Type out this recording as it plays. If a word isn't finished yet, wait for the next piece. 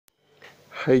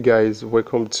Hi guys,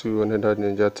 welcome to another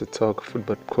Ninja to Talk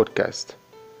football podcast.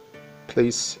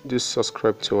 Please do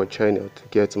subscribe to our channel to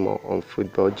get more on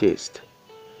football gist.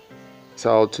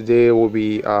 So today we'll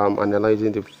be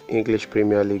analyzing the English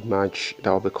Premier League match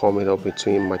that will be coming up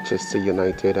between Manchester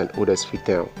United and Huddersfield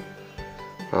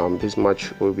Town. This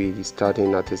match will be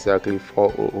starting at exactly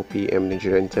 4:00 p.m.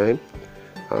 Nigerian time,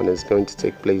 and it's going to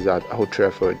take place at Old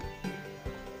Trafford.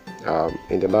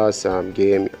 In the last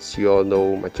game, as you all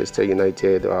know, Manchester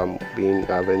United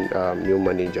having new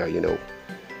manager,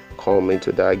 come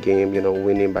into that game,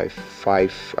 winning by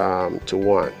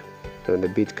 5-1. They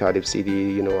beat Cardiff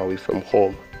City, away from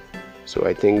home. So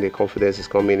I think the confidence is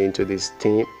coming into this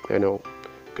team,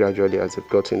 gradually as they've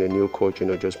gotten a new coach.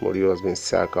 Jose Mourinho has been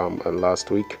sacked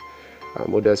last week.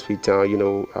 Huddersfield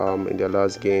Town, in their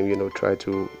last game, tried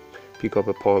to pick up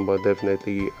a point, but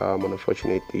definitely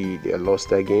unfortunately they lost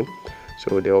that game.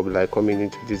 So they'll be coming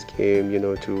into this game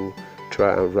to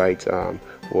try and right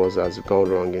what has gone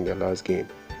wrong in their last game.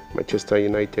 Manchester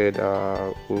United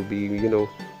will be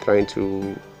trying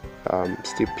to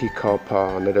still pick up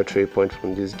another 3 points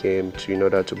from this game in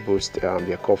order to boost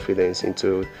their confidence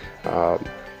into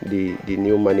the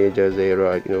new manager's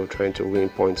era, trying to win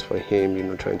points for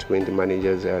him, trying to win the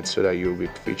manager's era so that you'll be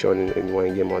featured in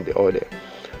one game or the other.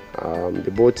 The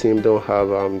both teams don't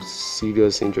have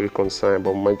serious injury concern,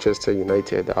 but Manchester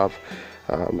United have,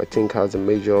 I think, has a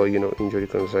major, injury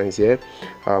concerns here.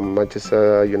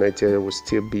 Manchester United will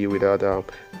still be without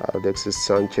Alexis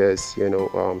Sanchez.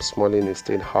 Smalling is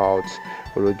still out.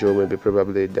 Rojo may be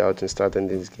probably out in starting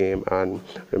this game, and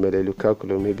Romelu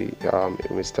Lukaku maybe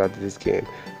may start this game.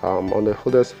 On the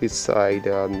Huddersfield side,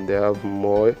 they have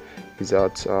more. Is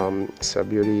that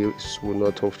Sabiri will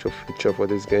not have to feature for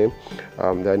this game.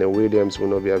 Daniel Williams will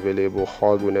not be available.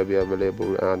 Hogg will not be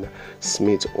available, and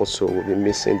Smith also will be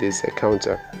missing this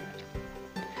encounter.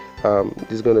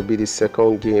 This is going to be the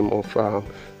second game of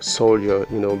Soldier,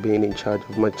 being in charge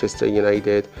of Manchester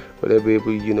United. Will they be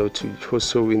able, to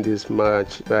also win this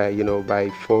match by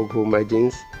 4-goal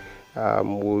margins?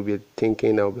 We'll be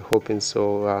thinking, I'll be hoping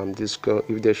so.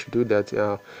 If they should do that,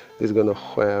 this is going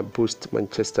to boost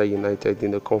Manchester United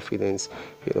in the confidence,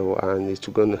 and it's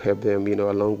going to help them,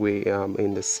 a long way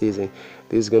in the season.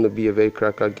 This is going to be a very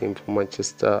cracker game for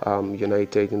Manchester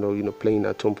United, playing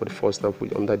at home for the first time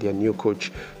under their new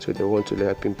coach. So they want to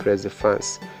help impress the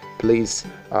fans. Please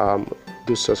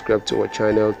do subscribe to our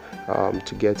channel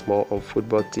to get more on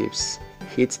football tips.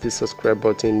 Hit the subscribe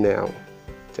button now.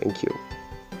 Thank you.